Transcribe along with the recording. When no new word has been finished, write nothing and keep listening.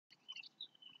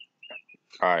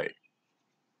Alright.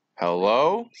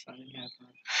 Hello?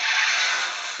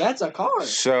 That's a card.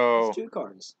 So, It's 2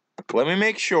 cards. let me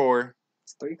make sure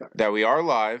It's 3 cards. that we are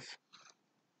live.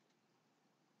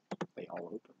 They all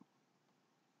open.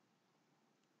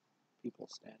 People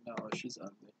stand. Oh, she's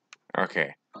ugly.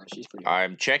 Okay. Oh, she's pretty.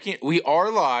 I'm checking. We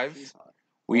are live. She's hot.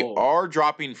 We Oh. are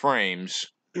dropping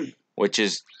frames, which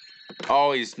is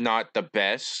always not the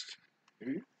best.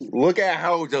 Look at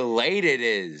how delayed it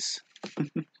is.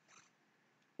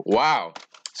 Wow.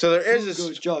 So there is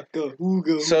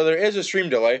a stream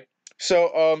delay.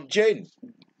 So Jaden.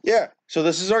 Yeah. So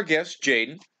this is our guest,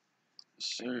 Jaden.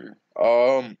 Sure.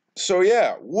 So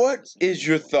yeah, what is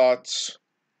your thoughts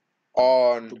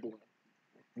on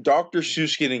Dr.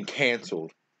 Seuss getting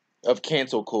canceled? Of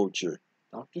cancel culture.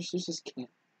 Dr. Seuss is canceled.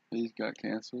 He's got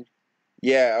canceled.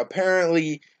 Yeah,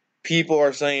 apparently people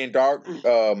are saying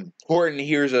Horton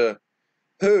Hears a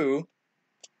Who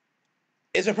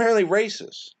is apparently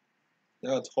racist.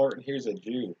 No, it's Horton Hears a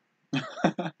Jew.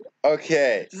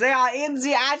 Okay. They are in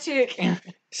the attic.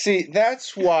 See,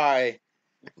 that's why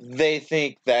they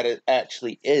think that it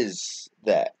actually is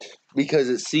that. Because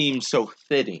it seems so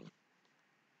fitting.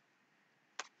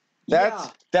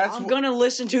 I'm gonna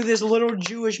listen to this little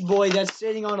Jewish boy that's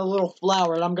sitting on a little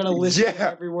flower, and I'm gonna listen to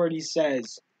every word he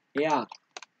says. Yeah.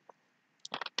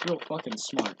 Real fucking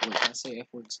smart. Wait, can I say F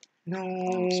words? No.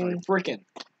 Oh, sorry. Frickin'.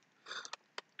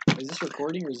 Is this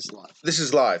recording or is this live? This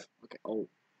is live. Okay. Oh.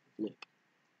 Flip.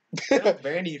 They don't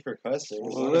ban you for cussing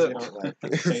as long as they don't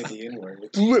like say the N-word.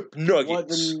 Flip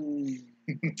nuggets.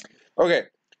 Okay.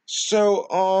 So,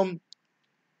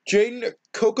 Jaden,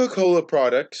 Coca-Cola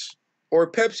products or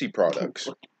Pepsi products?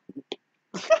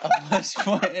 That's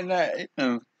what in that.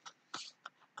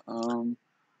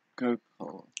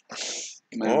 Coca-Cola.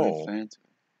 Maybe Fanta.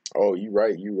 Oh, you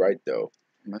right though.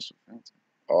 Mess with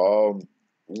Fanta.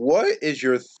 What is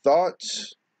your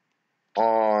thoughts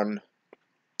on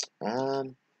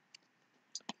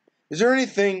is there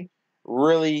anything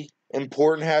really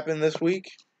important happened this week?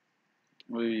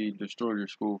 We destroyed your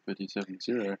school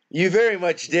 57-0. You very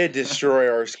much did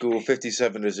destroy our school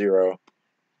 57-0.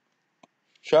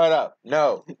 Shut up.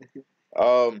 No.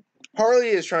 Harley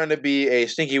is trying to be a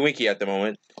stinky winky at the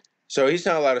moment, so he's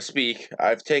not allowed to speak.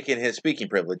 I've taken his speaking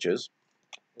privileges.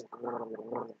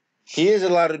 He is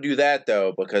allowed to do that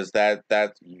though, because that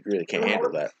you really can't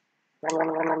handle that.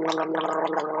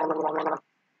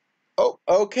 Oh,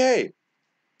 okay.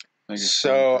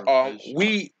 So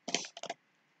we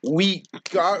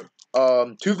got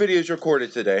 2 videos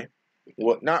recorded today.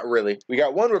 Well, not really. We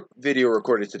got 1 video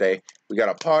recorded today. We got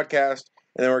a podcast,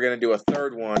 and then we're gonna do a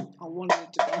 3rd one. I wanted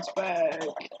it to bounce back.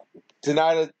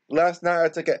 Last night I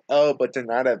took an L, but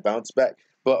tonight I bounced back.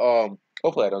 But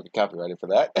hopefully I don't get copyrighted for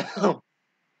that. No,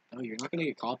 you're not gonna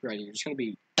get copyrighted. You're just gonna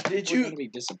be. Did We're you? gonna be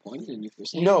disappointed in you for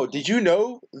saying. No. Did you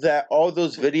know that all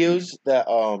those videos that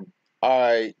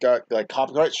I got like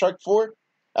copyright struck for?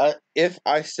 If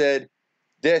I said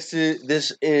this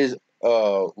is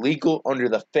legal under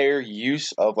the fair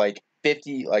use of like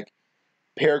 50 like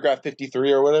paragraph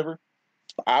 53 or whatever,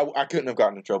 I couldn't have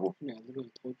gotten in trouble. Yeah, I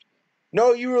literally told you.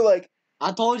 No, you were like.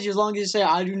 I told you as long as you say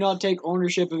I do not take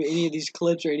ownership of any of these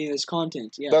clips or any of this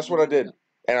content. Yeah. That's what I did,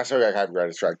 and I still got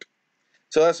copyright strike.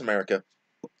 So that's America.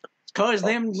 Cause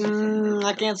them,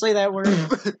 I can't say that word.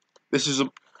 This is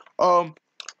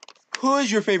who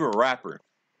is your favorite rapper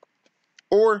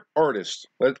or artist?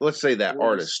 Let's say that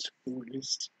artist.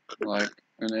 Like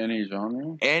in any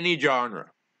genre. Any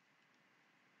genre.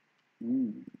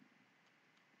 Mm.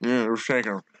 Yeah, we're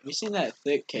shaking. Have you seen that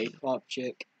thick K-pop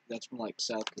chick that's from like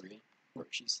South Korea? Or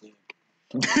she's thick.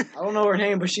 I don't know her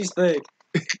name, but she's thick.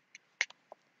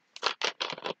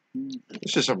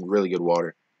 It's just some really good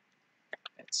water.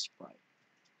 That's Sprite.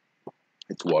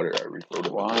 It's water. I refilled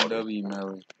it with water. YW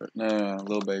Melly. Nah,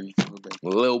 Lil Baby.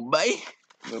 Lil Baby.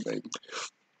 Lil Baby.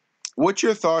 What's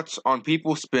your thoughts on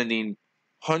people spending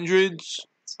hundreds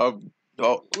of,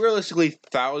 realistically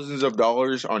thousands of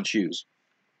dollars on shoes?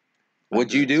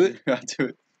 Would you do it? I do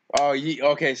it. Oh,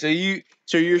 okay. So you're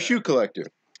a shoe collector.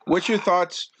 What's your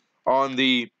thoughts on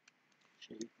the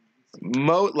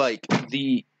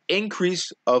the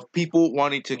increase of people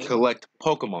wanting to collect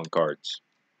Pokemon cards?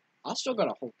 I still got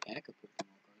a whole pack of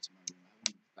Pokemon cards in my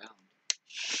room I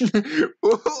haven't even found.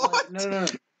 What? No.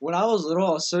 When I was little,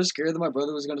 I was so scared that my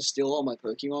brother was gonna steal all my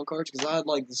Pokemon cards because I had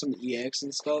like some EX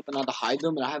and stuff, and I had to hide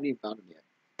them, and I haven't even found them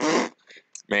yet.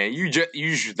 Man, you're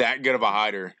that good of a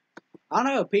hider. I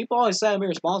don't know. People always say I'm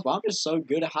irresponsible. I'm just so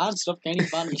good at hiding stuff, can't even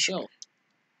find it myself.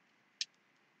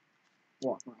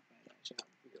 Walk my fat ass out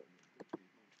the field.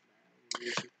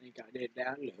 You think I did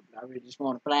down low, but I really just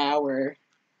want a flower.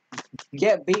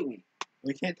 Can't beat me.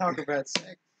 We can't talk about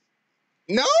sex.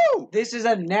 No! This is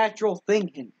a natural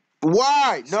thing.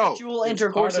 Why? No. Sexual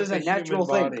intercourse is a natural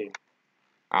thing.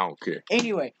 I don't care.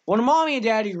 Anyway, when mommy and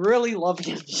daddy really love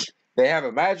you, They have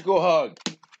a magical hug.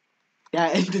 yeah,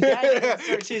 and the daddy will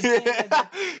search his hand.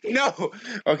 No.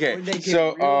 Okay. When they get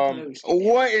So, real close.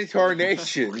 what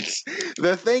incarnations?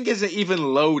 The thing isn't even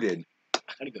loaded. I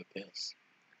gotta go piss.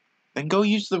 Then go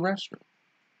use the restroom.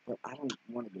 But I don't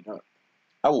want to get up.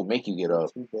 I will make you get up.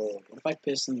 What if I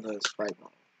piss in the Sprite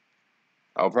bottle?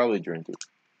 I'll probably drink it.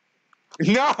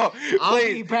 No, I'll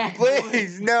please, be back.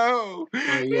 please, no,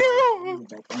 I'll be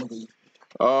back. I'm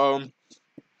gonna leave.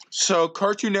 So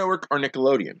Cartoon Network or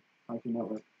Nickelodeon? Cartoon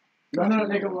Network. No,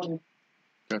 Nickelodeon.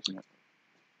 Cartoon Network.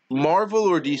 Marvel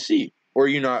or DC? Or are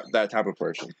you not that type of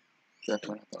person?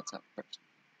 Definitely not that type of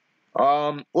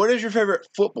person. What is your favorite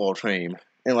football team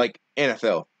in like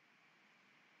NFL?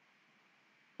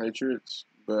 Patriots,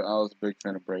 but I was a big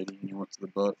fan of Brady, and he went to the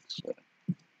Bucks. So.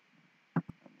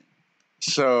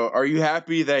 So, are you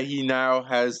happy that he now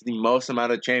has the most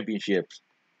amount of championships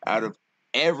out of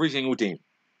every single team?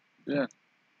 Yeah.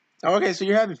 Okay, so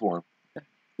you're happy for him.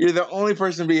 You're the only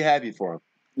person to be happy for him.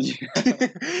 Yeah.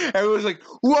 Everyone's like,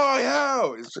 "Why?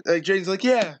 How?" It's like Jaden's like,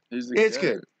 "Yeah, it's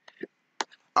good.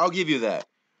 I'll give you that."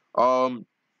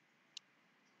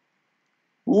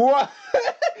 What?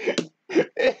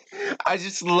 I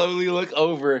just slowly look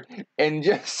over and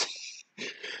just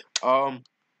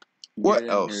what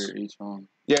else? Here, each one.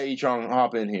 Yeah, Ichong,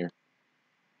 hop in here.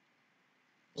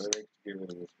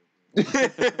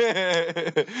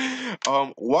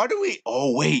 Why do we?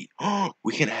 Oh wait,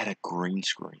 we can add a green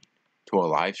screen to a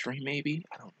live stream, maybe.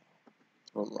 I don't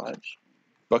know. A live stream.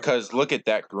 Because look at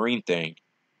that green thing.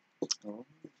 Oh.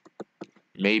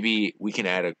 Maybe we can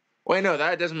add a. Wait, no,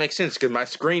 that doesn't make sense because my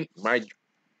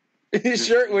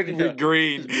shirt would be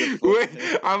green.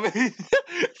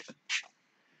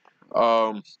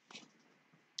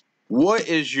 What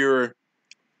is your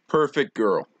perfect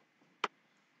girl?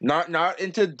 Not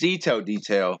into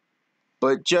detail,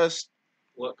 but just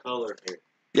What color hair?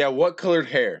 yeah. What colored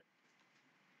hair?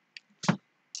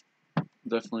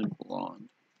 Definitely blonde.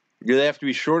 Do they have to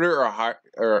be shorter or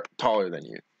or taller than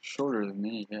you? Shorter than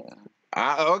me, yeah.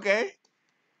 Okay.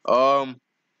 Are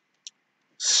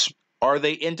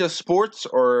they into sports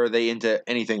or are they into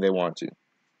anything they want to?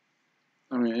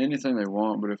 I mean, anything they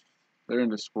want, but if they're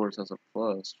into sports, that's a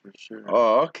plus for sure.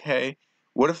 Oh, okay.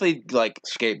 What if they like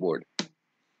skateboard?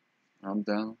 I'm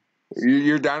down.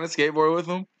 You're down to skateboard with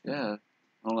them? Yeah.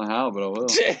 I don't know how, but I will.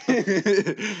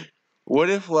 What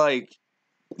if like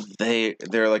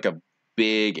they're like a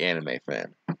big anime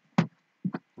fan?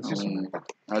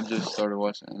 I just started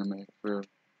watching anime for.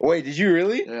 Wait, did you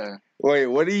really? Yeah. Wait,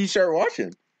 what did you start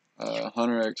watching?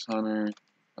 Hunter x Hunter.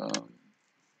 A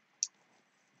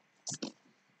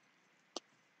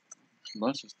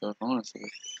bunch of stuff, honestly.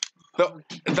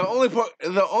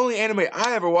 The only anime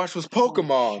I ever watched was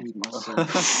Pokemon.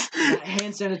 That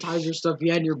hand sanitizer stuff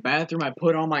you had in your bathroom, I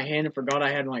put on my hand and forgot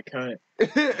I had my cut.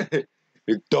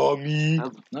 Dummy.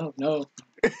 No.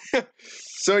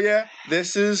 So yeah,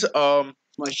 this is My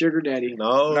sugar daddy.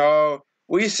 No,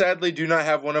 we sadly do not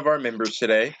have one of our members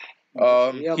today.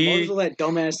 Yeah, Marshall, that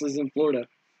dumbass lives in Florida.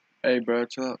 Hey, bro,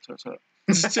 chill out.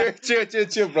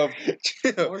 chill, bro.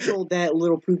 Chill. Marshall, that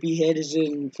little poopy head is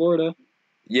in Florida.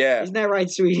 Yeah. Isn't that right,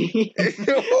 sweetie?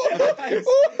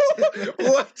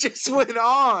 What just went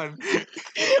on?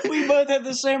 We both have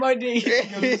the same idea.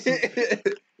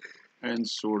 And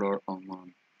Sword Art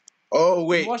Online. Oh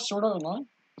wait, You watch Sword Art Online?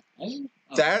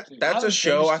 that's a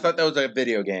show. I thought that was a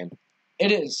video game.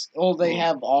 It is. Oh, they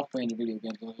have off-brand video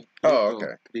games. Oh,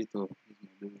 okay.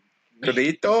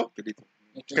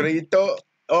 Crito.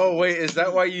 Oh wait, is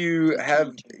that why you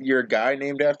have your guy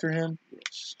named after him?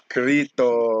 Yes.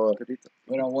 Crito.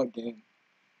 Wait, on what game?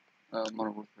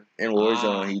 Modern Warfare. In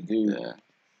Warzone, he do.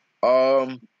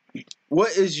 Yeah.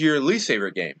 What is your least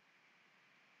favorite game?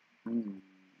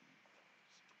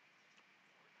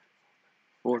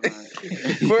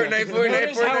 Fortnite.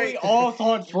 Notice how we all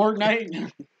thought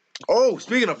Fortnite. Oh,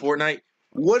 speaking of Fortnite,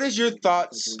 what is your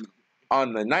thoughts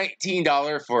on the $19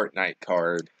 Fortnite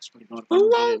card? Who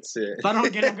wants it? If I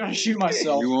don't get it, I'm gonna shoot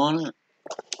myself. You want it?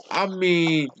 I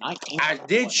mean, I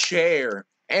did share,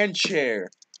 and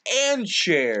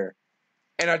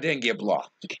I didn't get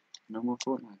blocked. No more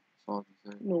Fortnite.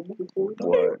 No more Fortnite.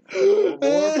 What? No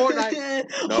more Fortnite.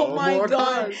 No Oh my more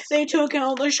god, cards. they took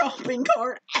out the shopping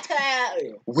cart.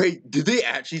 Wait, did they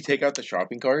actually take out the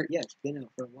shopping cart? Yeah, it's been out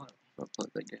for a while. I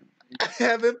played that game. I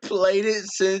haven't played it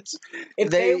since. If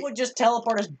they would just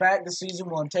teleport us back to season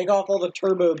 1, take off all the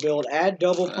turbo build, add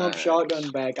double pump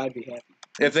shotgun back, I'd be happy.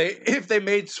 If they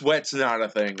made sweats not a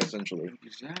thing, essentially.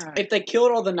 Exactly. If they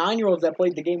killed all the 9-year-olds that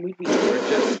played the game, we'd be.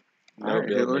 Just no Alright,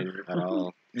 building at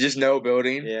all. Just no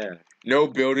building. Yeah. No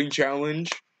building challenge.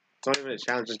 It's not even a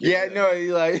challenge. Just Yeah, get no,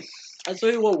 you like. I'll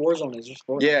tell you what Warzone is. Just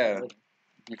Fortnite. Yeah.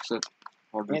 Except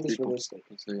harder And it's people realistic.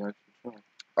 because they actually try.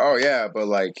 Oh yeah, but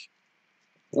like,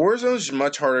 Warzone's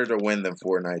much harder to win than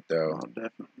Fortnite, though. Oh,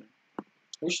 definitely.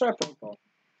 We should try prank call.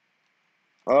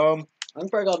 Um, I'm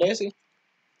prank call Daisy.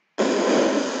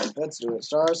 Let's do it.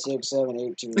 Star 6 7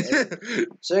 8 2 8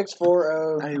 6 4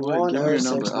 0 Hey, wait, 1 give me 0 your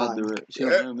 6 number. I'll 9. do it. She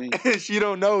don't know me. she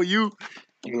don't know you.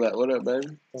 You be like, what up,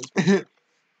 baby?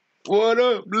 What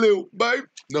up, little babe?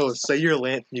 No, say your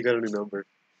land and you got a new number.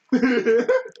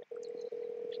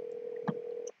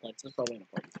 That's probably in a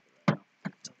party right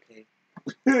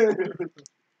now. Okay.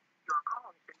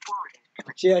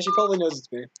 Yeah, she probably knows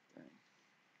it's me.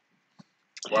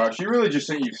 Wow, she really just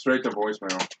sent you straight to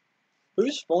voicemail.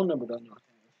 Whose phone number do I not have?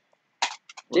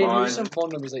 Jade, who's some phone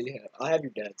numbers that you have? I have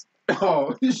your dad's.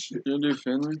 Oh shit. You do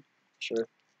Finley? Sure.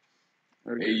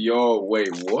 Hey, yo, wait,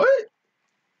 what?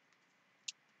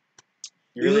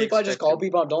 Usually if I just call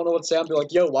people I don't know what to say, I'll be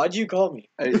like, yo, why'd you call me?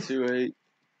 828.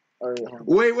 Or,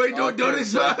 Wait, don't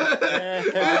this. There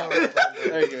you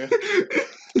go.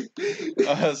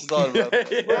 I was thought about that.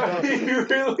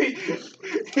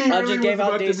 I just gave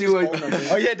out Daisy's phone number.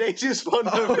 Oh yeah, Daisy's phone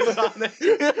number is on there.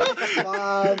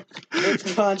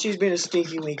 It's fine. She's been a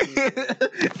stinky winky. Alright,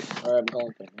 I'm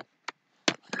calling Finley.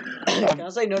 Can I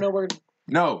say no word?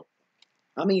 No.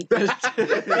 I mean, No.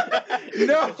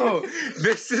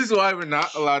 This is why we're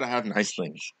not allowed to have nice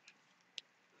things.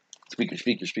 Speaker.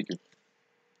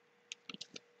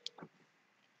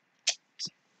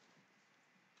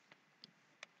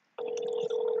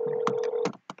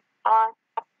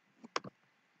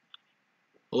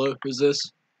 hello, who's this?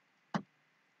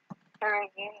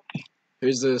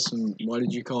 Who's this and why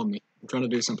did you call me? I'm trying to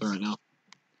do something right now.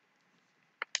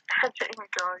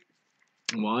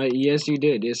 Why? Yes, you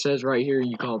did. It says right here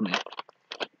you called me.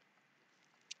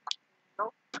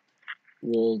 Nope.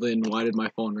 Well, then why did my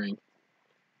phone ring?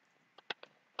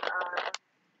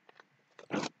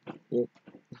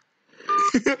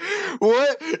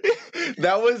 What?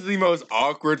 That was the most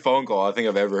awkward phone call I think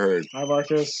I've ever heard. Hi,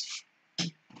 Marcus.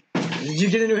 Did you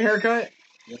get a new haircut?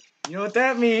 Yep. You know what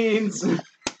that means.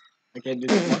 I can't do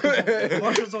that.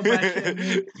 Marcus will back at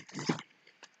me.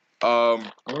 I'm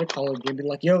gonna call her again and be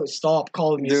like, yo, stop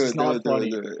calling me. This is not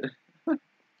funny.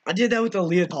 I did that with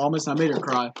Aaliyah Thomas and I made her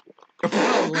cry.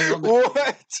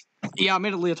 What? Yeah, I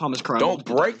made Aaliyah Thomas cry. Don't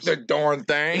break the darn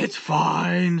thing. It's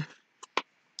fine.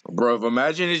 Bro,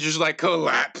 imagine it just like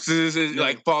collapses, it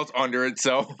like falls under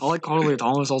itself. I like called Aaliyah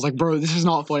Thomas. I was like, bro, this is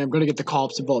not funny. I'm gonna get the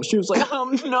cops involved. She was like,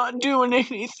 I'm not doing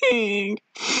anything.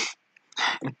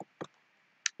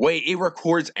 Wait, it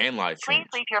records and live Please streams.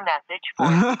 leave your message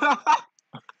for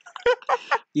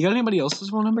You got anybody else's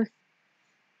phone number?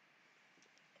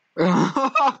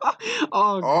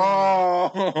 Oh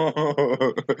god.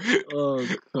 Oh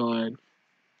god.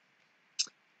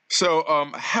 So,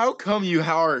 how come you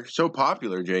are so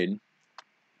popular, Jaden?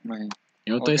 Man,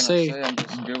 You know what they say? I'm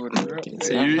just good with it. Can't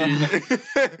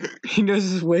say. He knows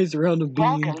his ways around a bean.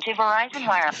 Welcome to Verizon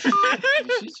Wireless. Did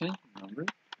she change the number?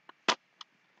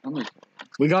 I'm like,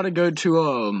 We gotta go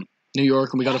to New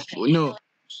York and we gotta no.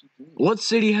 she did. What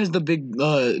city has the big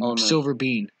no. silver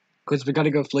bean? Cause we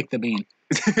gotta go flick the bean.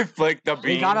 Flick the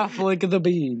bean. We gotta flick the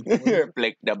bean.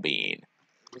 Flick the bean.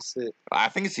 That's it. I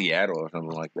think it's Seattle or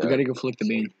something like that. We gotta go flick the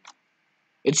bean.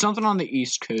 It's something on the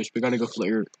East Coast. We gotta go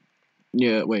flick.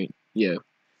 Yeah, wait. Yeah.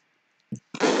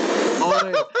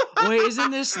 Oh wait,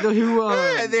 isn't this the who?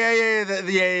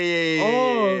 Yeah.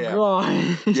 Oh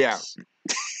god. Yeah.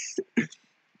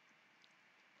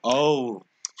 Oh.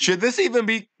 Should this even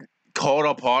be called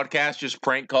a podcast? Just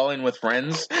prank calling with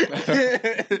friends?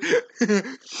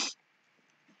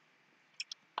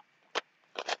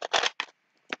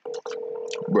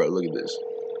 Bro, look at this.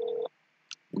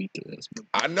 Weak ass.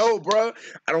 I know, bro.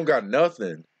 I don't got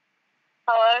nothing.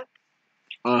 Hello?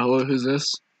 Hello, who's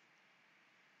this?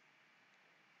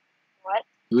 What?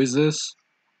 Who is this?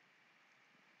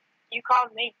 You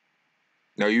called me.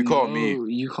 No, you called me. No,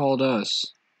 you called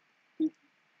us. There's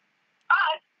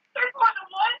more than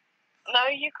one? No,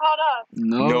 you called us.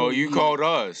 No, you called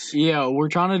us. Yeah, we're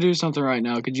trying to do something right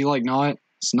now. Could you like not?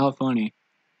 It's not funny.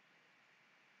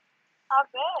 I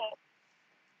bet.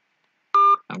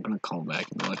 I'm gonna call back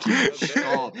and be like, you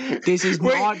stop. This is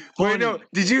Wait, not funny. wait, no.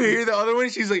 Did you hear the other one?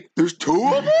 She's like, there's two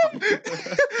of them?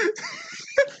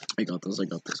 I got this.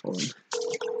 Hold on.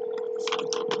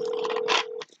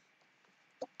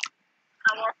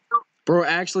 Bro,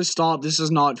 actually stop. This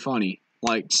is not funny.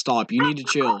 Like, stop. You need to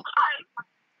chill.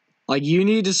 Like, you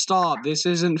need to stop. This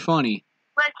isn't funny.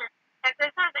 Listen, if this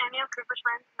is any of Cooper's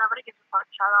friends, nobody gives a fuck.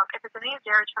 Shut up. If it's any of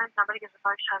Jared's friends, nobody gives a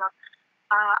fuck. Shut up.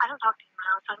 I don't talk to you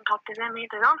now, so I don't talk to them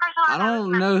either. The only person I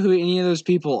don't know who any of those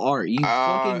people are. You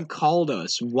fucking Uh, called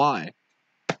us. Why?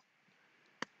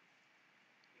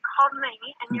 called me,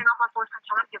 and you're not my boyfriend,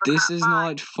 so I don't give a This crap. is Bye.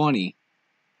 not funny.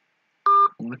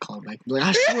 I'm gonna call back. Like,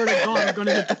 I swear to God, I'm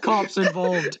gonna get the cops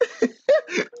involved.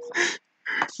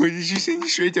 Wait, did you send you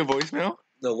straight to voicemail?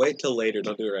 No, wait till later.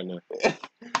 Don't do it right now.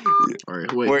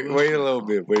 Alright, Wait a little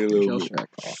bit. Wait a little bit.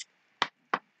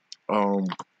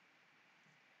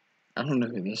 I don't know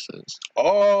who this is.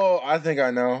 Oh, I think I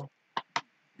know.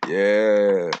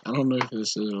 Yeah. I don't know who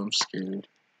this is. I'm scared.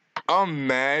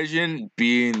 Imagine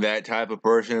being that type of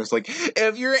person. It's like,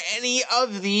 if you're any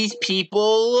of these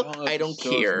people, I don't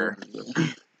care.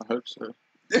 I hope so.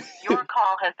 Your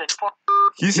call has been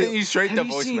He sent you straight to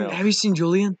voicemail. Have you seen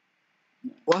Julian?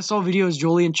 Well, I saw videos of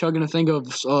Julian chugging a thing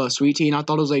of sweet tea, and I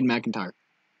thought it was Aiden McIntyre.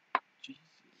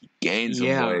 Gained some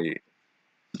Yeah. weight.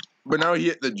 But now he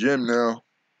at the gym now.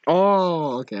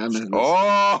 Oh, okay. I meant this.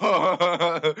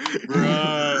 Oh,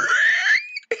 bruh.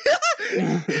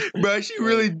 Bruh, she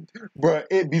really, bruh,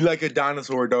 it be like a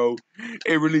dinosaur though.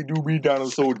 It really do be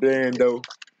dinosaur Dan though.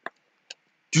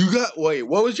 Wait,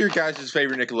 what was your guys'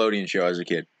 favorite Nickelodeon show as a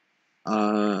kid?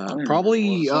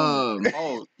 Probably,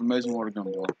 Oh, Amazing Water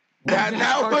Gun Ball.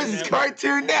 That was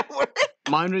Cartoon Network.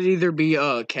 mine would either be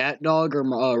Cat Dog or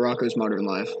Rocco's Modern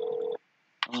Life.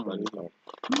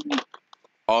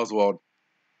 Oswald.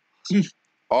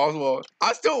 Oswald.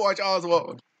 I still watch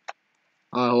Oswald.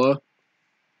 Hello?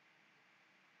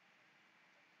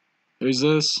 Who's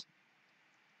this?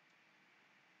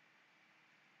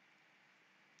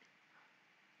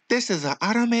 This is an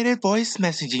automated voice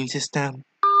messaging system.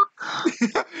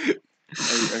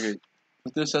 Okay.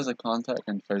 Put this as a contact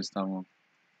and FaceTime him.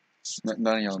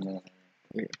 None of y'all know.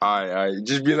 Alright.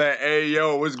 Just be like, hey,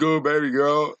 yo, what's good, baby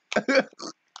girl?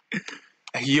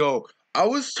 Yo, I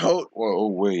was told. Oh,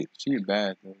 wait. She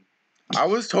bad, though. I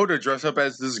was told to dress up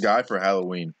as this guy for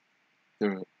Halloween.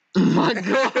 Do it. Oh my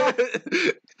God.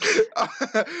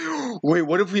 Wait,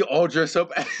 what if we all dress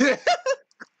up as...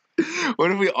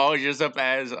 What if we all dress up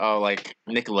as, like,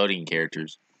 Nickelodeon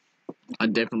characters?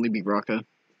 I'd definitely be Rocco.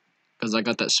 Because I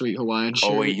got that sweet Hawaiian shirt.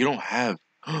 Oh, wait, you don't have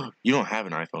an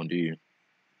iPhone, do you?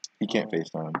 You can't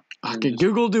FaceTime. Okay,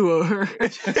 Google Duo her.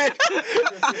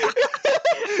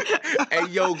 Hey,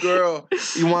 yo, girl,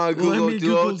 you want to Google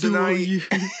Duo tonight? you.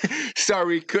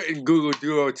 Sorry, couldn't Google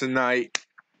Duo tonight.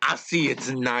 I'll see you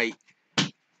tonight.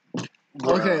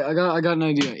 Okay, I got an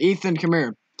idea. Ethan, come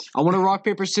here. I want to rock,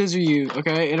 paper, scissors you,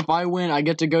 okay? And if I win, I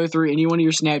get to go through any one of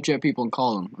your Snapchat people and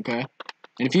call them, okay?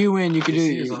 And if you win, you can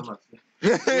do...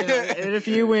 Yeah, and if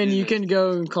you win, you can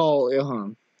go and call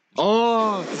Ilham.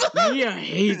 Oh, Mia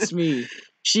hates me.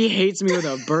 She hates me with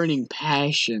a burning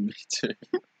passion.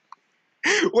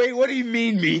 Wait, what do you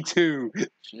mean, me too?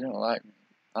 She don't like me.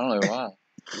 I don't know why.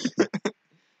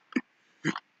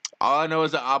 All I know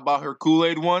is that I bought her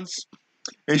Kool-Aid once,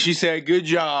 and she said, good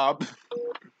job.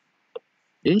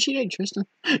 Didn't she date Tristan?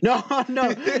 No,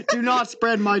 do not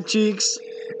spread my cheeks.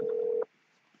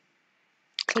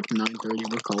 It's like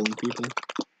 9:30, we're calling people.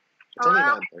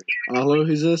 Hello? Hello,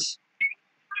 who's this?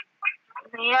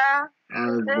 Yeah?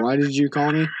 Why did you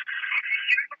call me?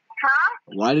 Huh?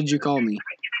 Why did you call me?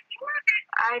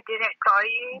 I didn't call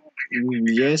you.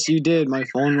 Yes, you did. My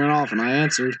phone went off and I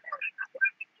answered.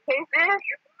 Who's this?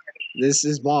 This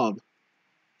is Bob.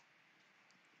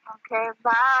 Okay,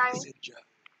 bye.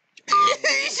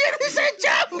 You should have said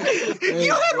Joe.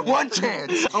 You had one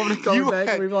chance. I'm gonna call back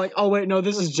and we'd be like, oh wait, no,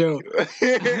 this is Joe.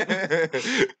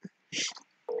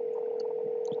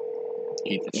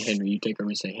 Ethan, Henry, you take over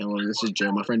and say, hello, this is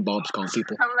Joe. My friend Bob's calling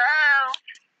people. Hello?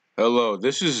 Hello,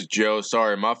 this is Joe.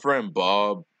 Sorry, my friend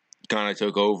Bob kind of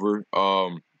took over.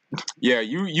 Yeah,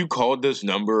 you called this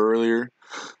number earlier.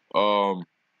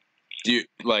 Do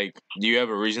you have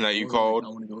a reason that you called? I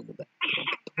want to go in the back.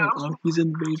 Oh, he's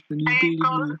in the basement. He's beating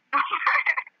me.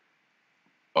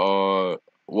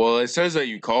 Well, it says that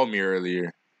you called me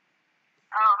earlier.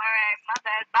 Oh, alright, my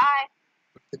bad. Bye.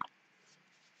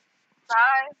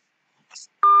 Bye.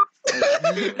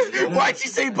 Why'd you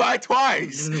say bye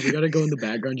twice? No, we gotta go in the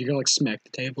background. You gotta like smack the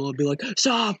table and be like,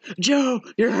 stop, Joe,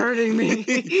 you're hurting me.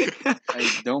 Hey,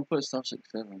 don't put stuff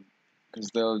 6-7. Because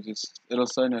it'll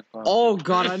say no file. Oh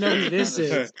god, I know who this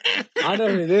is. I know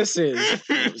who this is.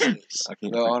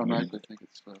 They'll automatically think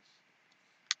it's stuff.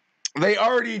 They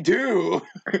already do.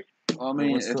 I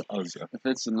mean, if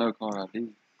it's a no caller ID.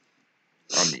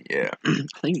 I mean, yeah.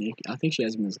 I think she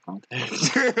has me as a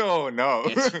contact. Oh no.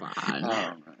 It's fine. Oh,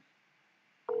 man.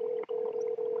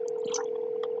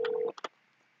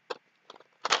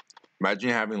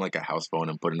 Imagine having like a house phone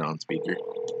and putting it on speaker.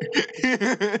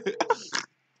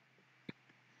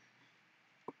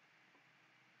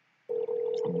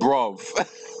 Bro.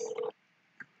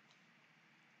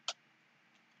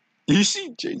 You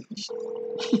see Jay?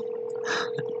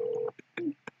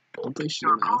 I'll play shit.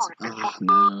 Ah,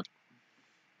 no.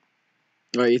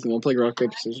 Alright, Ethan, we'll play rock,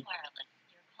 paper, scissors.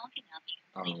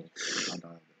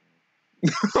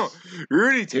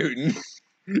 Rudy Tootin.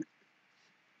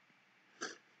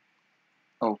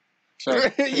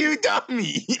 Sorry. You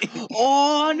dummy.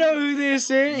 Oh, I know who this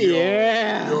is.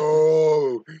 Yeah.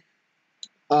 Yo.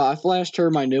 I flashed her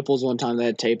my nipples one time that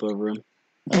had tape over them.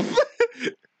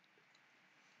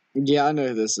 Yeah, I know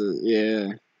who this is.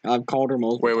 Yeah. I've called her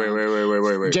multiple Wait.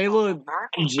 times. J-Lo.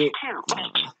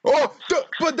 Oh!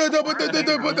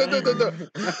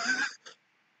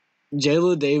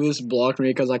 J-Lo Davis blocked me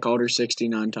because I called her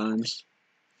 69 times.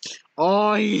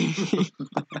 Oh,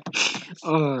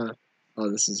 oh,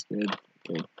 this is good.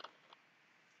 Okay.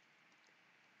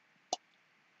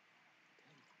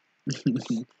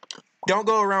 Don't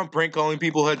go around prank calling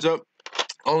people, heads up.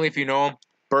 Only if you know them,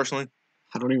 personally.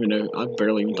 I don't even know. I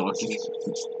barely even talked to this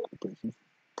person.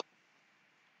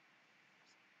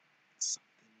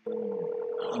 I'm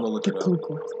gonna look it up.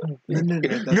 No.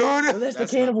 That's the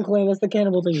cannibal clan. That's the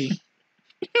cannibal thingy.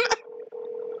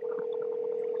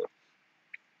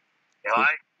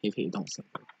 Hey, don't say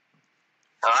that.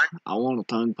 What? I want to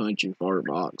tongue punch your fart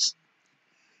box.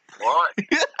 What?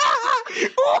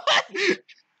 What?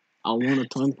 I want to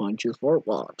tongue punch your fart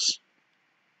box.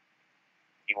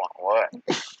 You want what?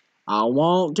 I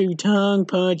want to tongue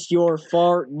punch your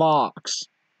fart box.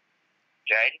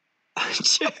 Jay?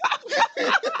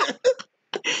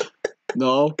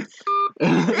 No.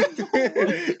 No.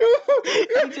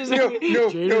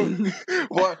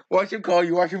 Watch him call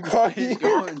you. Watch him call you.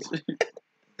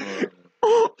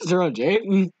 Is there a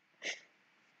Jay?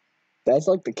 That's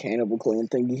like the cannibal clan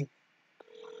thingy.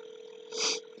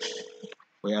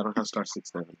 Wait, I don't have star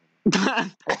 6-7.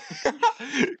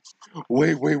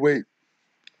 Wait.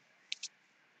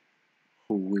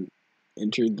 Oh, wait.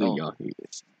 Enter the Yahoo.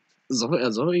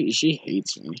 Zoe, she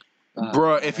hates me.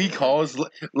 Bruh, if he calls,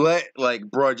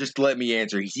 bruh, just let me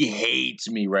answer. He hates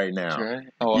me right now. Right?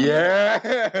 Oh, Yeah.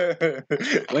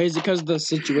 Wait, is it because of the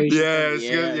situation? Yeah, it's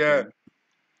good, yeah.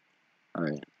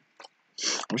 Alright.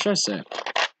 What should I say?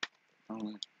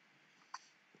 You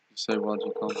say, why'd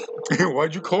you call me?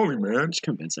 Why'd you call me, man? Just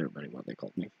convince everybody why they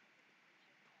called me.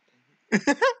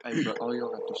 Hey, but all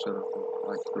you'll have to shut up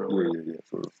like for a minute. Yeah.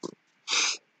 For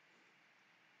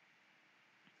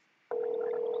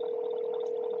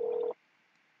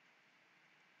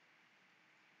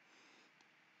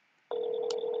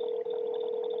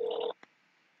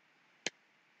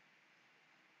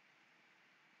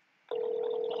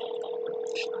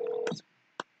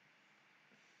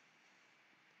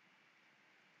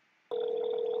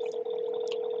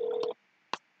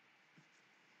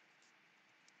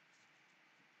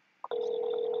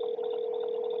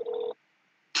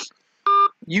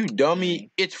You dummy,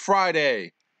 it's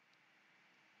Friday.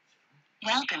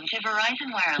 Welcome to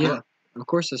Verizon Wireless. Yeah, of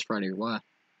course it's Friday. Why?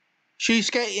 She's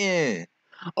skating.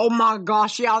 Oh my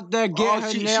gosh, she out there getting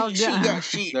her nails she done. got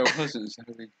she. That wasn't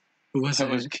Zoe. Who was That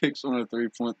was it? Kicks on a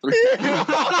 3.3.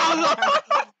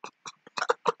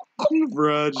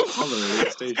 Bruh, just call the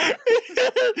radio station.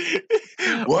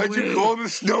 Why'd you call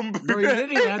this number? Bro, you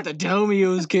didn't even have to tell me it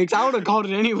was Kicks. I would have called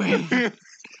it anyway.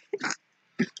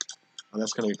 Oh,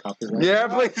 that's gonna be copyright. Yeah,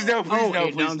 please no.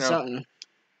 Something.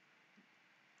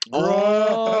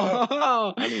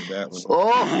 Oh. I need that one.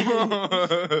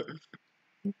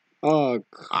 Oh.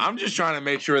 I'm just trying to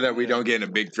make sure that we don't get into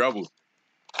big trouble.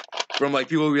 From like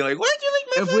people being like, "Why'd you leak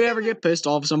my?" If we ever get pissed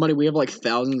off somebody, we have like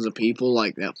thousands of people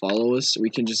like that follow us. We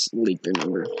can just leak their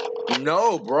number.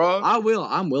 No, bro. I will.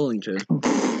 I'm willing to.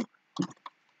 You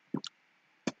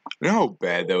know how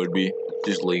bad that would be?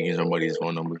 Just leaking somebody's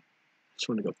phone number. Just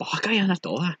want to go. Baka yan na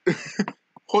to.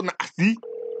 Hold on. See?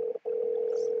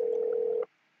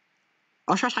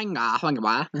 Oh, siya singa. Singa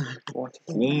ba?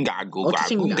 Hunga, guga,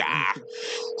 hunga.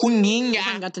 Hunginga.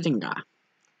 Singa to singa.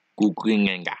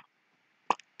 Guginga.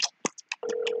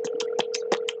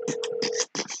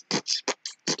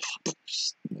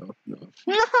 No.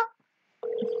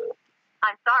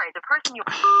 I'm sorry, the person you...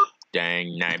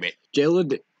 Dang, name it. Jayla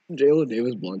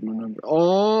Davis blocked my number.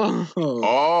 Oh.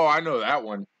 Oh, I know that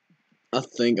one. I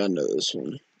think I know this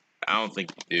one. I don't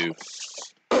think you do.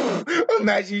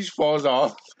 Imagine he just falls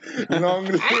off. Long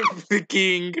live the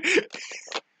king.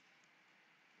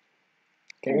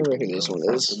 Can't remember who this one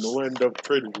is. No end up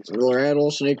trading.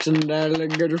 Rattlesnakes and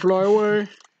alligators fly away.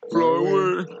 Fly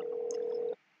away.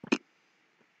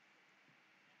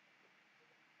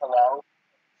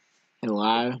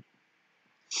 Hello?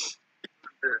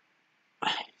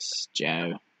 It's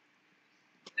Joe.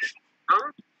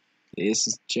 This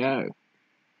is Joe.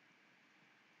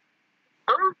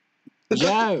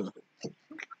 Joe.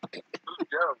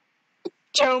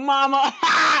 Joe Mama.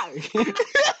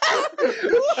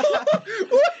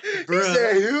 What? He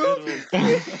said who?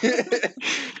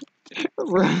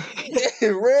 Run!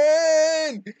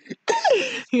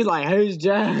 He's like, who's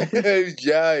Joe? Who's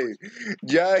Joe?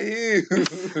 Joe.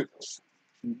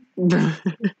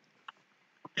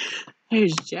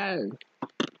 Who's Joe?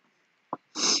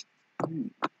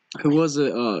 Who was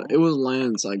it? It was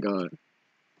Lance I got.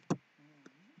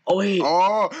 Oh, wait.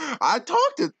 Oh, I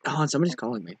talked to. Oh, somebody's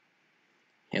calling me.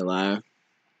 Hello.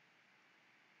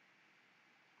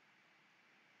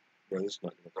 Bro, this is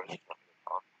not gonna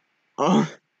Oh.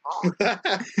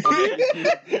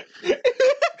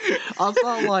 I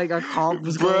thought like a cop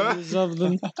was calling me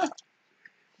something.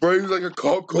 Bro, he was like a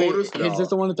cop called us. Is this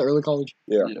the one at the early college?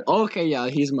 Yeah. Okay, yeah,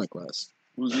 he's in my class.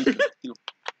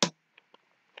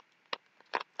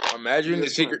 Imagine the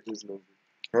secret.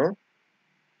 Huh?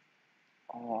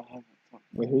 Oh, I haven't talked.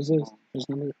 Wait, who's this? Whose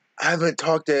number? I haven't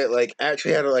talked to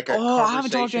actually had like a I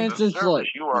haven't talked to him conversation. since like.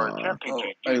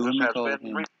 Hey, let me call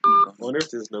him. I wonder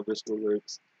if this number still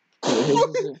works.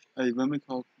 Hey, let me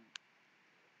call.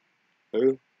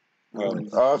 Who? No, no.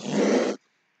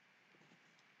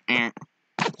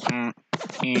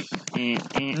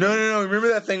 Remember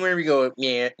that thing where we go,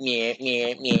 yeah.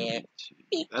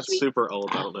 That's super old.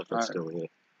 I don't know if that's still it.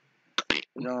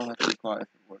 Y'all have to be quiet if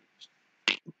it works.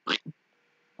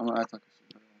 I'm gonna act like a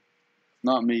superhero.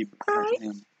 Not me, but like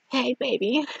him. Hey,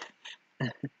 baby.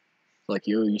 Like,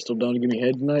 you still down to give me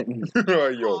head tonight? Yo,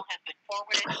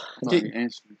 Not even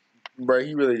answering. bro,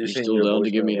 he really You just still down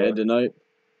to give me head tonight?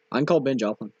 I can call Ben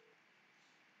Joplin.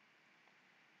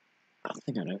 I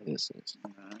think I know who this is.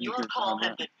 You could call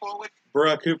that.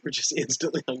 Bruh, Cooper just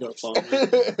instantly hung up on me.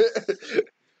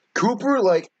 Cooper,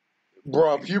 like,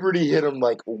 bro, puberty hit him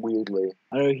like weirdly.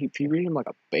 I know he beat him like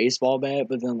a baseball bat,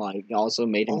 but then like also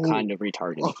made him kind of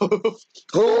retarded.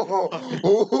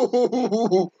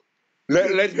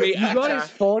 Let me. You got his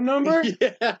phone number?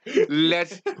 Yeah.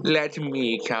 Let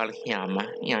me call him.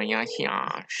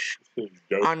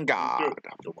 On God.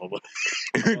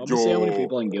 I'm gonna see how many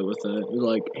people I can get with it. You're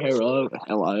like, hey Rob,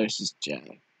 hello, this is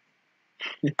Jay.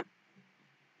 They'll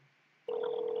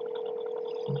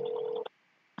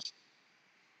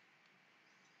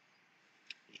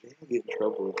get in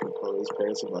trouble if we call his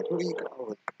parents and like, what are you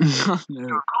calling? No.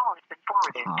 Your call has been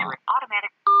forwarded to an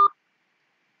automatic.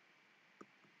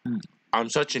 I'm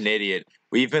such an idiot.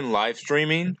 We've been live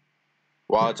streaming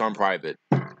while it's on private.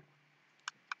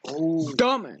 Oh,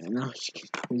 dumbass. No,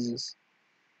 who's this?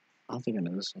 I don't think I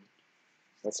know this one.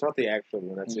 That's not the actual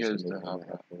one. That's He just goes a to movie.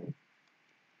 Hop.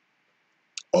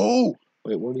 Oh,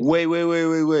 Wait, what is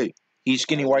wait. He's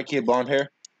skinny white kid, blonde hair.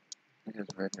 He has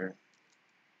red hair.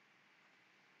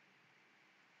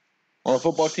 On a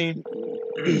football team.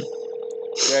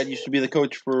 Dad used to be the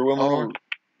coach for Wilmore.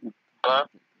 Hello?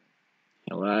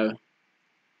 Hello,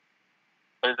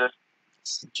 Who's this?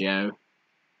 it's Joe.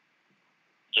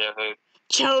 Joe who?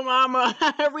 Joe Mama,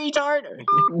 retarded.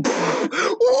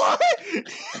 What?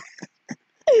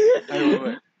 Hey,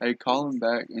 wait. Hey, call him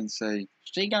back and say,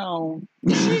 she gone.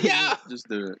 She gone. Just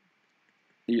do it.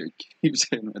 He keeps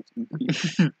saying that to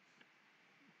me.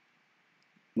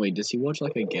 Wait, does he watch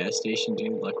like a gas station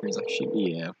dude? Like where he's like, shit,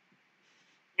 yeah.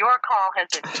 Your call has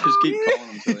been. Just keep calling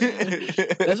him till he answers.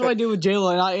 That's what I did with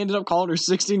Jayla, and I ended up calling her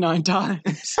 69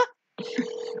 times.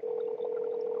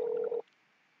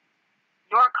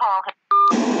 Your call has.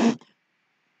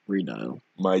 Redial.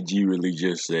 My G really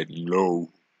just said no.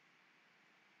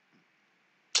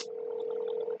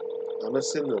 I'm gonna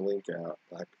send the link out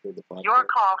like for the podcast. Your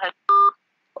call has.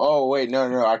 Oh wait,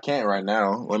 no, I can't right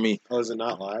now. Let me. Oh, is it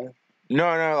not live? No,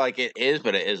 like it is,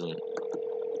 but it isn't.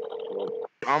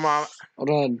 I'm Hold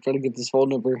on, try to get this phone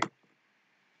number.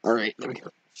 Alright, there we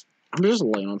go. I'm just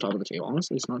laying on top of the table.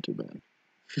 Honestly, it's not too bad.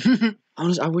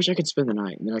 Honestly, I wish I could spend the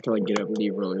night, and then I could like get up and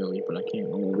leave really early, but I can't.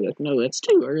 I'm gonna be like, no, that's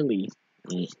too early.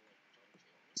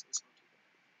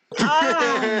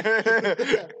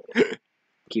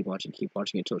 Keep watching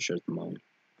it till it shows the moan.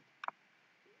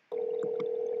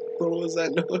 What was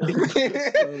that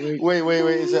noise?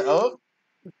 wait, is it up?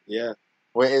 Yeah.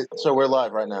 Wait, so we're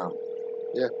live right now.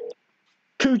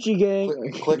 Coochie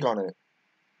gang. Click on it.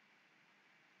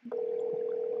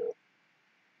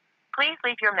 Please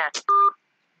leave your message.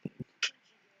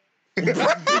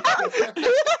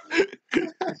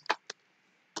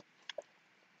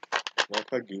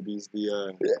 how Gooby's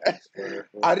the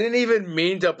I didn't even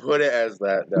mean to put it as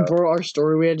that, though. For our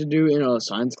story we had to do in a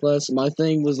science class, my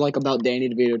thing was like about Danny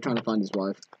DeVito trying to find his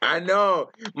wife. I know.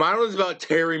 Mine was about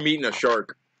Terry meeting a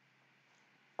shark.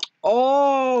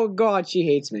 Oh God, she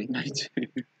hates me.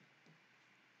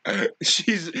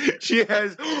 She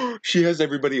has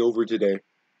everybody over today.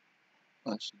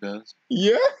 Oh, she does.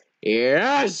 Yeah.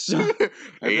 Yes.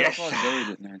 Maybe I thought Zoe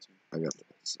didn't answer. I got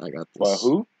this. Well,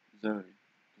 who? Zoe.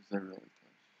 Because they're really close.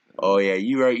 Oh yeah,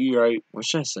 you right. What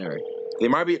should I say? Right? They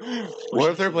might be. What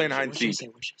if they're playing hide and seek?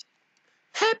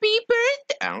 Happy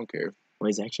birthday! I don't care. Wait,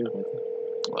 is it actually her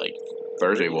birthday? Like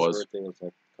Thursday was. birthday was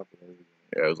like a couple days ago.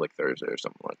 Yeah, it was like Thursday or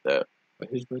something like that. Wait,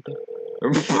 whose birthday?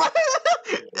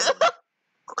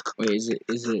 Wait, is it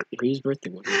whose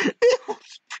birthday was it?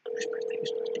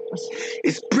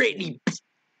 It's Brittany.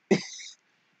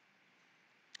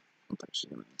 I'm think she's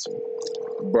gonna answer.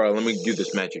 Bro, let me do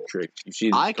this magic trick. You see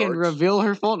this? I can reveal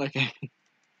her phone. Okay. See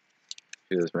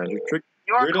this magic trick?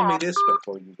 Riddle me this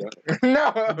before you go.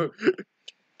 No.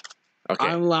 Okay.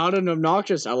 I'm loud and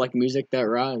obnoxious. I like music that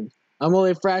rhymes. I'm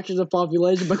only a fraction of the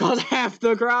population because half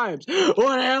the crimes.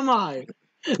 What am I?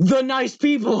 The nice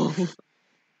people.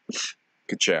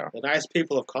 Good chow. The nice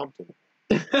people of Compton.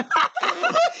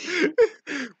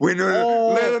 Wait,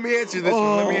 no. Let me answer this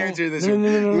one. Let me answer this one.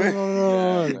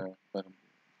 No.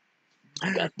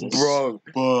 I got this. Bro,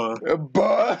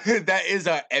 that is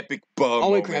an epic bum. Oh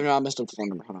wait, crap! No, I messed up the phone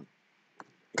number. Hold on.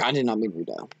 I did not mean to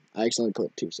redial. I accidentally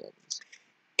put 2 seconds.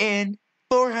 In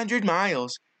 400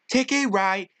 miles, take a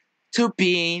right to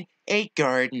being a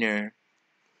gardener.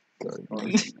 I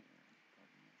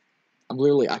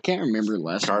can't remember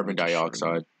last time. Carbon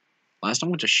dioxide. Last time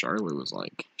I went to Charlotte was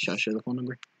like, should I share the phone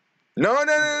number? No.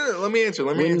 Let me answer.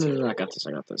 No, I got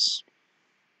this.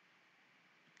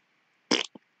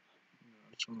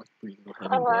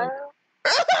 Hello?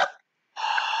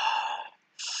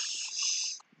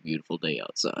 Beautiful day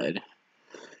outside.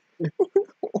 What do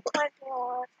you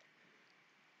want?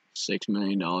 $6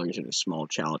 million in a small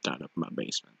child tied up in my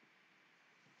basement.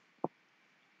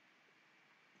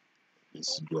 This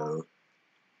is Joe.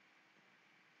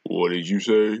 What did you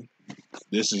say?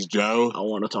 This is Joe. I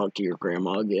want to talk to your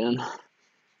grandma again.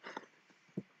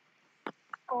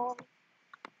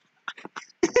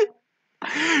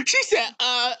 She said,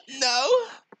 no.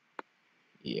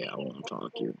 Yeah, I want to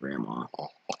talk to your grandma.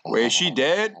 Wait, is she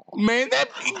dead? Man, that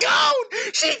gone.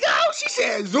 She gone. She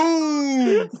said,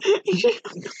 zoom.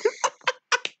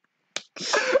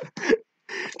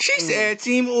 She said,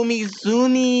 Team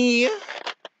Umizuni.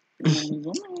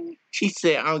 She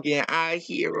said, I'm getting out of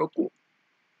here real quick.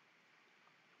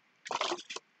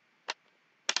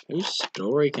 Whose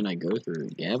story can I go through?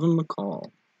 Gavin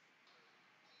McCall.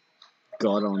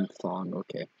 God on Thong,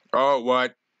 okay. Oh,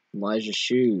 what? Elijah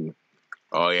Shue.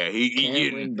 Oh, yeah,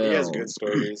 he has good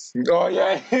stories. Oh,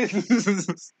 yeah.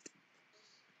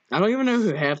 I don't even know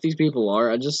who half these people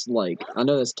are. I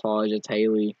know that's Taj, it's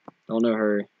Haley. Don't know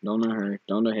her,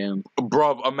 don't know him.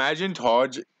 Bro, imagine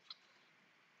Taj.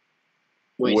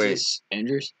 Wait. Is this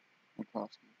Andrews?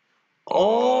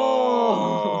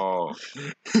 Oh.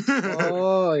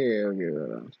 Oh, yeah,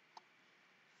 okay.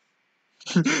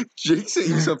 Jake sent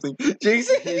you something. Jake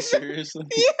sent you Seriously?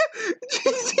 Yeah.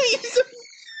 Jake sent you something.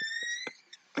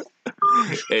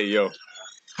 Hey, yo.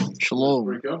 Shalom.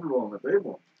 Pretty comfortable on the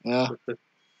table. Yeah.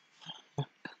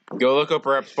 Go look up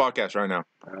Rap's podcast right now.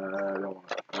 I don't want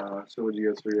to. So what did you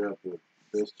guys figure out the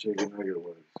best chicken nugget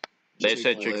was? They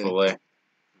said Chick-fil-A.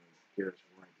 Guess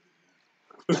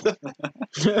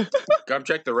Come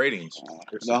check the ratings.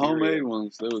 The homemade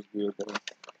ones, that was good though.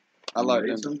 I like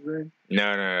them.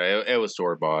 No, it was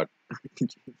store-bought. You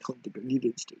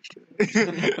did stay straight.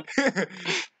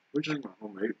 Which is my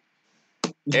homemade?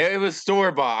 It was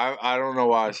store-bought. I don't know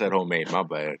why I said homemade. My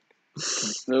bad.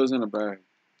 It was in a bag.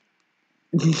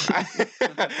 I'm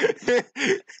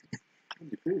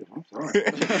sorry.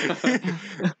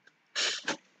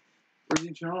 Where's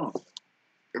each on?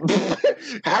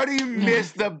 How do you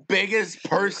miss the biggest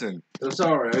person? That's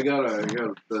all right. I got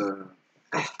the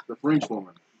French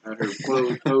woman out here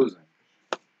posing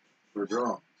for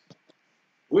drawings.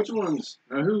 Which one's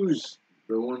who's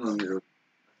the one on your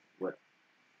what?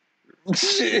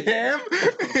 Him?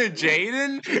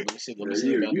 Jaden?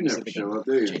 You never show up,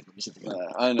 do you?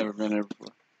 I never been there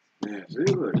before. Yeah, see,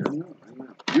 look, I know.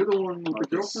 You're the one with the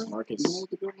girlfriend? Marcus. You the one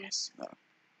with the girlfriend? Yes.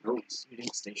 Nope. You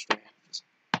didn't stay straight.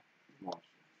 What?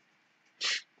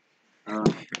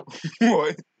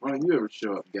 Why don't you ever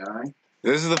show up, guy?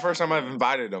 This is the first time I've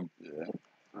invited him. Yeah.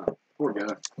 Oh, poor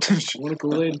guy. Want a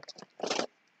Kool-Aid?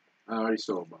 I already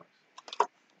sold a box.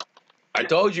 I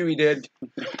told you he did.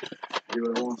 Do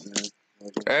what I want, man.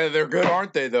 Hey, they're good,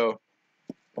 aren't they, though?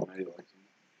 Maddie likes them.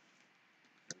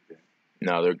 Okay.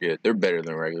 No, they're good. They're better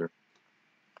than regular.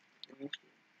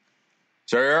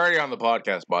 So you're already on the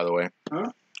podcast, by the way.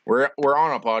 Huh? We're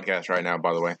on a podcast right now,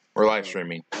 by the way. We're live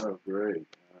streaming. Oh, great.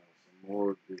 Some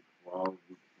more good quality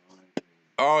content.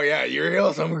 Oh, yeah,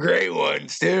 you're some great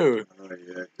ones, too. Oh,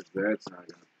 yeah, because that's not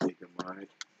going to take a mic.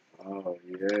 Oh,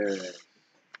 yeah.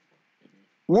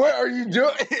 What are you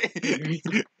doing?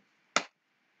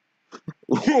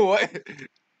 What?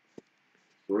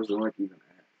 Where's the mic even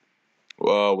at?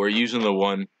 Well, we're using the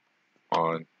one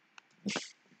on.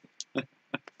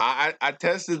 I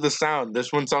tested the sound.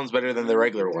 This one sounds better than the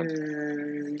regular one.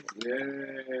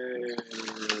 Yay.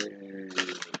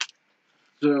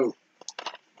 So.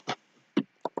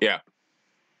 Yeah.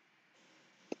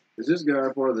 Is this guy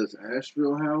part of this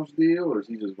Asheville house deal, or is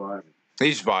he just vibing?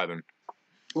 He's vibing.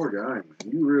 Poor guy, man.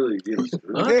 You really get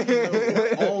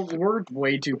screwed. We're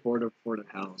way too poor to afford a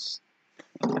house.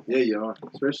 Yeah, you are.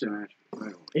 Especially in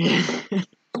Asheville. Anyway.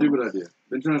 Stupid idea.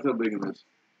 Been trying to tell Big in this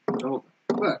the whole time.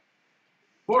 But,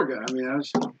 poor guy. I mean,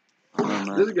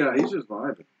 this guy, he's just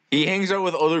vibing. He hangs out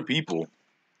with other people.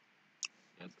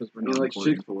 That's because we're He not likes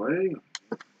Chick-fil-A.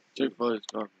 Chick-fil-A is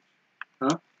garbage.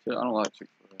 Huh? I don't like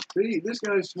Chick-fil-A. See, this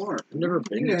guy's smart. I've never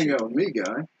been You to hang out with me,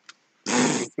 guy.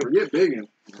 Forget Biggin.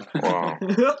 Wow.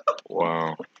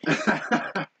 Wow.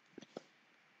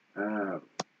 You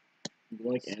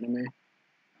like anime?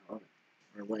 Oh.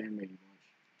 Or what anime do you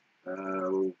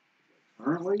watch?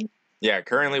 Currently? Yeah,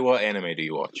 currently what anime do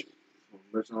you watch?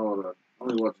 That's all I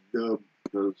only watch dub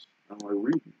because I don't like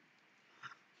reading.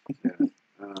 Yeah.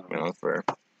 Yeah, that's fair.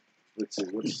 Let's see,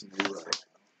 what's new right now?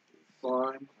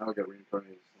 Slime. I got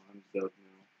reincarnated Slime's dub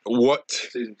now. What?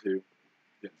 Season 2.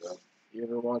 Getting dub. You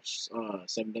ever watched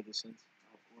Seven Deadly Sins?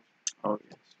 Oh,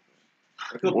 yes.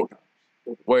 A couple times.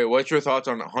 Wait, what's your thoughts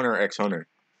on Hunter x Hunter?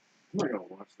 I'm not gonna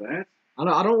watch that.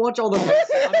 I don't watch all the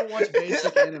I don't watch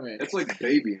basic anime. It's like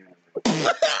baby anime.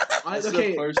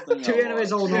 Okay, the first thing two I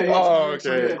animes I will not Yeah, watch.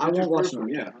 oh, okay. I won't watch them.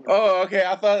 Yeah. Oh, okay.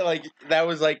 I thought like that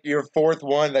was like your fourth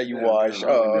one that you Yeah, watched. no,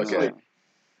 Oh, it's okay. like-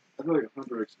 I feel like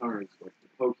Hunter x Hunter is like the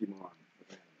Pokemon.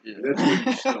 Yeah. That's where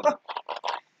you start.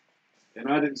 And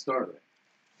I didn't start that.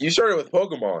 You started with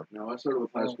Pokemon. No, I started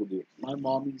with High School DxD. My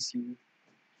mommy's you.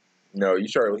 No, you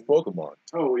started with Pokemon.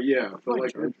 Oh, well, yeah, but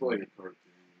like it's like a cartoon.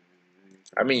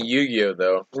 I mean Yu-Gi-Oh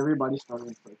though. Everybody started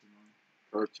with Pokemon.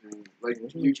 Cartoon. Like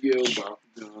Yu-Gi-Oh,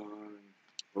 Bakugan,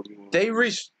 Pokemon. They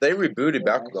rebooted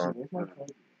Bakugan.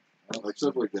 Like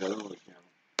stuff like that. I don't really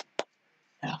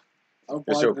count.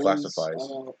 It still classifies.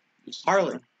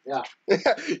 Harley.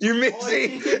 You're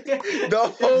missing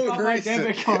the whole my reason.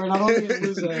 debit card. I don't even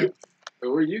lose that. So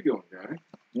where are you going, guy?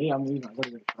 Me, I'm leaving. I gotta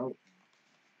get out.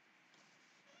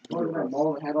 Remember that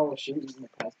mall that had all the shoes in the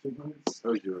past 2 months?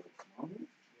 Oh, you're mom?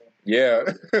 Yeah. I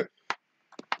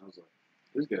was like,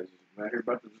 this guy's just out here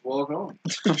about to just walk home.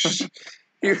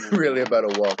 You're really about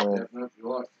to walk home. Yeah, no, you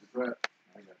lost the crap.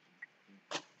 I got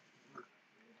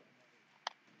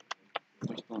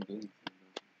Just don't do anything.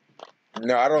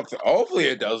 No, I don't. Hopefully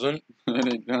it doesn't,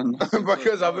 It ain't done nothing.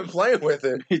 because I've been playing with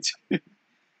it. Me too.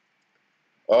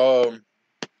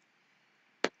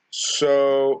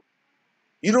 So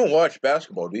you don't watch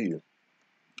basketball, do you?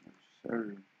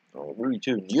 Sure. Oh, me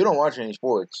too. You don't watch any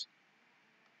sports.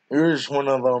 You're just one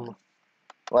of them.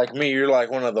 Like me, you're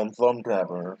like one of them thumb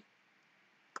tappers.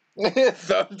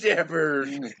 Thumb tappers.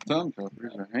 Thumb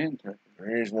tappers or hand tappers.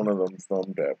 Here's one of them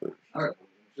thumb tappers. All right,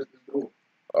 shut this door.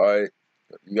 Alright,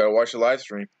 you gotta watch the live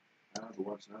stream. I have to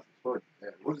watch nothing. Fuck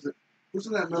that. What is it? What's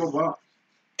in that metal box?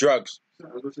 Drugs. I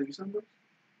was going to say, you son of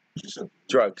a-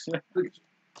 Drugs. Look at you.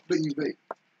 But you vape.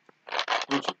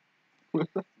 Don't you?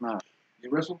 Nah. You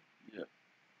wrestle? Yeah.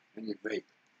 And you vape.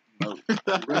 No. You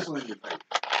wrestle and you vape.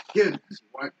 Good.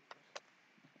 Why?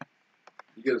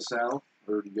 You go to South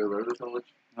or you go to other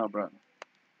college? How about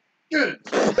Good.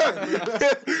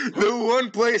 The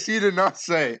one place he did not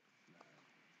say.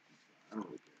 I don't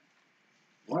really care.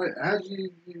 Why? How'd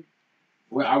you?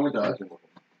 Well, I went to Iowa.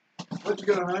 Why'd you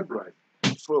go to Highbright?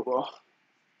 football?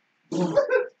 No,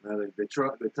 they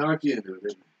talk you into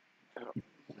it. I'm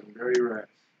very rash.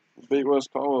 Big West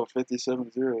Caldwell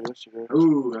 57-0 yesterday.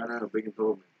 Ooh, I know. Big and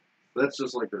told me. That's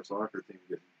just like their soccer team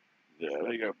getting. Yeah,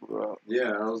 they got blew out.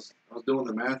 Yeah, I was doing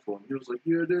the math for him. He was like,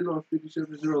 "Yeah, they lost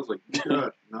 57-0." I was like, "You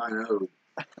got 9-0,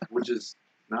 which is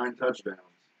 9 touchdowns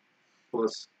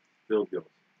plus field goals."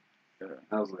 Yeah.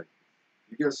 I was like,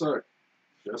 "You guys suck,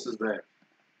 just as bad."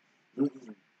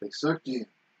 They sucked you in.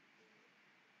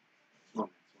 Come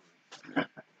on.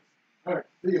 All right,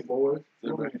 see you, boys.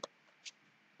 Yeah, Well,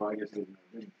 I guess he didn't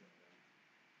know.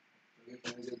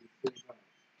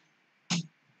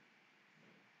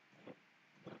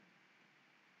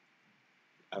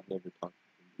 I've never talked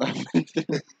to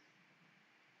him.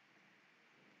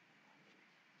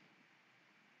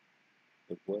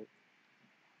 Like what?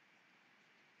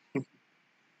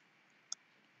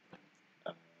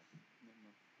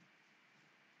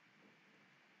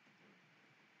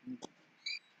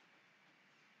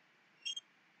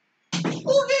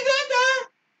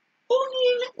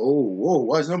 Oh, whoa,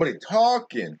 why is nobody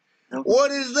talking?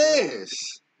 What is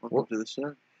this? Welcome to the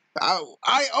show.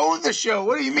 I own the show.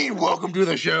 What do you mean, welcome to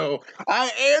the show?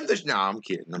 I am the... No, I'm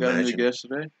kidding. Got a new Imagine. guest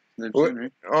today? Name's What?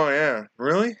 Henry. Oh, yeah.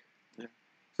 Really? Yeah.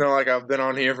 It's not like I've been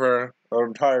on here for an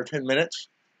entire 10 minutes.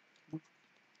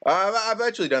 I've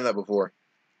actually done that before.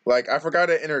 Like, I forgot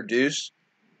to introduce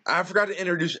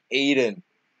Aiden.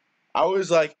 I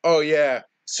was like, oh, yeah.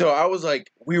 So I was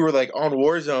like, we were like on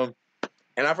Warzone,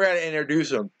 and I forgot to introduce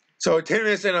him. So 10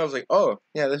 minutes in, I was like, oh,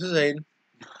 yeah, this is Aiden.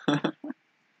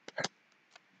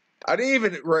 I didn't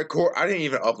even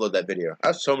upload that video. I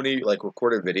have so many like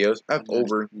recorded videos. I have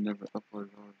over. You never uploaded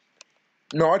ours.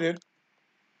 No, I did.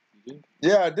 You did?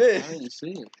 Yeah, I did. I didn't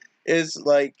see it. It's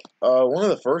like one of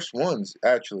the first ones,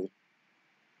 actually.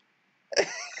 I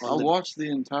watched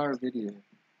the entire video.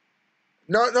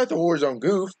 Not the Warzone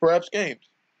goof, perhaps games.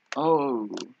 Oh.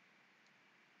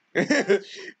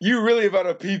 You really about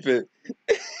to peep it.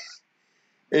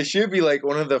 It should be like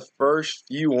one of the first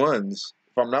few ones,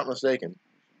 if I'm not mistaken.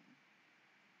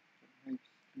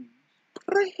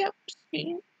 Perhaps.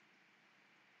 No,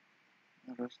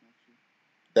 that's not you.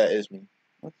 That is me.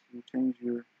 What? You change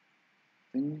your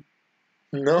thing?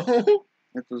 No.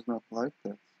 It does not like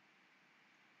that.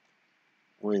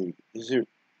 Wait, is it?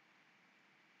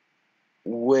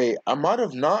 Wait, I might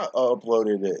have not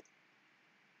uploaded it.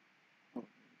 Oh.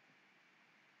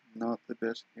 Not the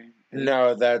best game.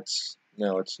 No,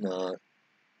 it's not.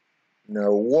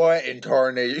 No, what in car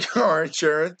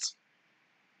insurance?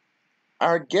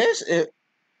 I guess it.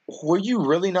 Were you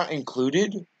really not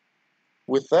included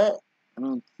with that? I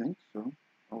don't think so.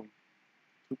 Oh,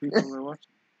 2 people are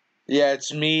watching. Yeah,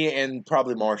 it's me and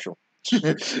probably Marshall.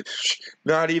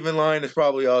 Not even lying, it's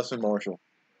probably us and Marshall.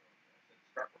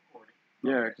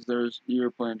 Yeah, because you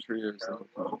were playing trios.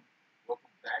 Welcome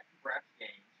back to Brad's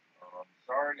Games.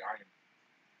 Sorry,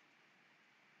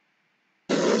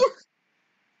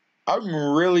 I'm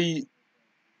really.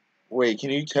 Wait, can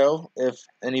you tell if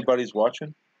anybody's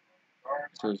watching?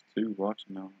 It says 2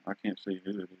 watching now. I can't see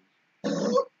who it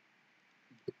is.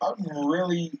 I'm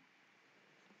really.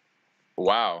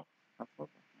 Wow.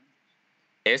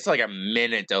 It's like a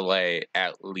minute delay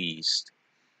at least.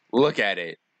 Look at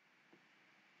it.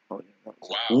 Oh, yeah,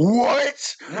 Wow.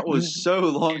 What? That was so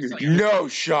long ago. No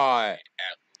shot.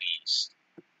 At least.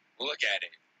 Look at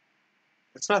it.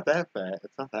 It's not that bad.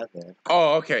 It's not that bad.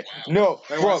 Oh, okay. Wow. No,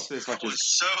 Like, bro. watch this. Watch this.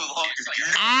 So long ago.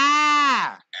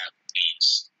 Ah! At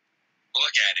least. Look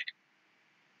at it.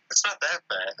 It's not that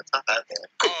bad. It's not that bad.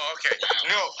 Oh, okay.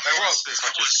 No, Watch this.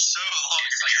 Watch this. So long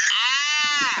ago.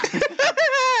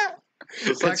 Ah!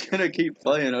 It's like gonna keep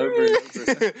playing over and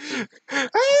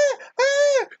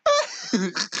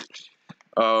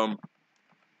over.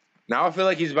 Now I feel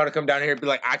like he's about to come down here and be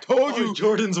like, I told you.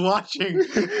 Jordan's watching.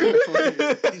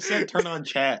 He said turn on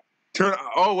chat.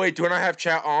 Oh, wait, do I not have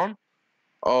chat on?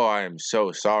 Oh, I am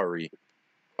so sorry.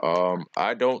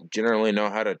 I don't generally know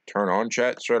how to turn on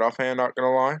chat straight offhand, not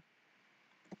gonna lie.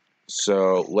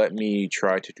 So let me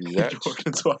try to do that.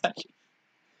 Jordan's watching.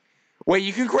 Wait,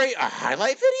 you can create a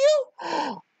highlight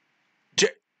video?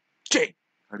 Jake.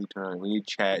 How do you turn on? We need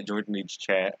chat. Jordan needs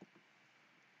chat.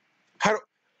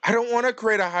 I don't want to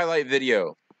create a highlight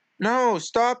video. No,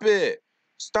 stop it.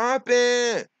 Stop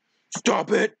it.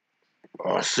 Stop it.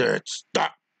 I said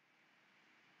stop.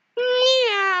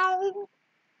 Meow.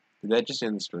 Did that just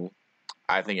end the stream?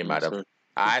 I think it might have. So-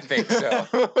 I think so.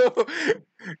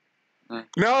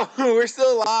 No, we're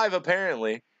still live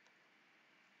apparently.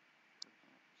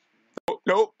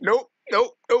 Nope.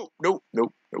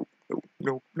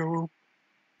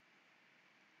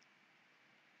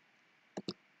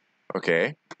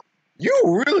 Okay.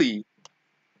 You really?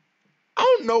 I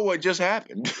don't know what just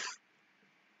happened.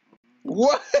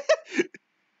 What?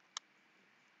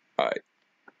 Alright.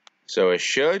 So it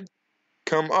should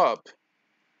come up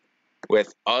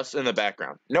with us in the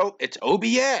background. Nope, it's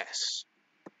OBS.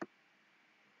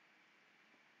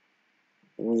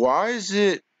 Why is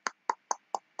it...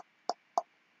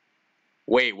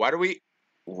 Wait,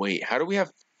 how do we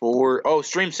have 4... Oh,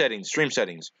 stream settings.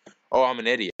 Oh, I'm an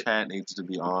idiot. Chat needs to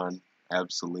be on.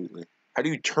 Absolutely. How do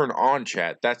you turn on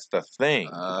chat? That's the thing.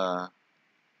 I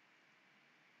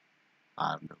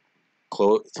have no.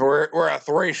 We're a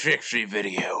 360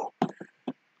 video.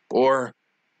 Or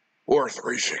Or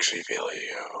 360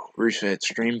 video. Reset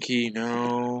stream key,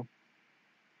 no.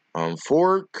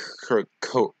 Fork, I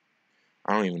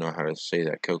don't even know how to say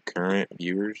that. Concurrent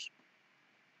viewers.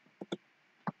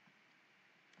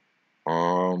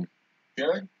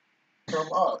 Jared, come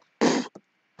up.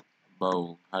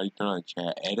 Bo, how you turn on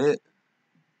chat? Edit?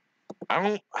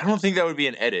 I don't think that would be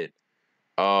an edit.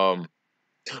 Oh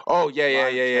yeah.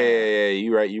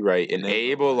 You right.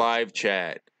 Enable live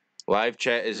chat. Live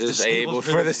chat is disabled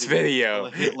for this video.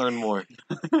 Hit learn more.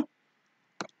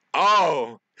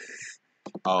 Oh.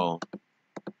 Oh.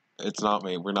 It's not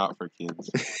me. We're not for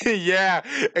kids. Yeah,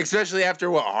 especially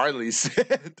after what Harley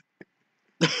said.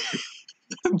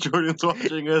 Jordan's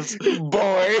watching us.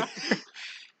 Boy.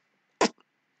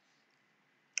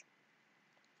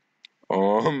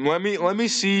 Let me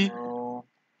see.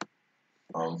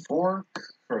 Fork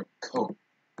or coat.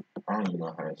 I don't even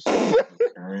know how to say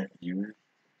current viewers.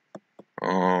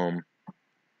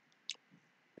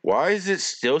 Why is it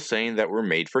still saying that we're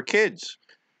made for kids?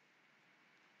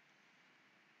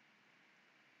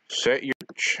 Set your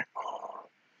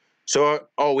So,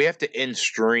 we have to end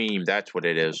stream. That's what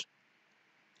it is.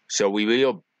 So we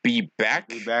will be back.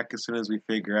 We'll be back as soon as we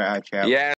figure out how chat. Yeah.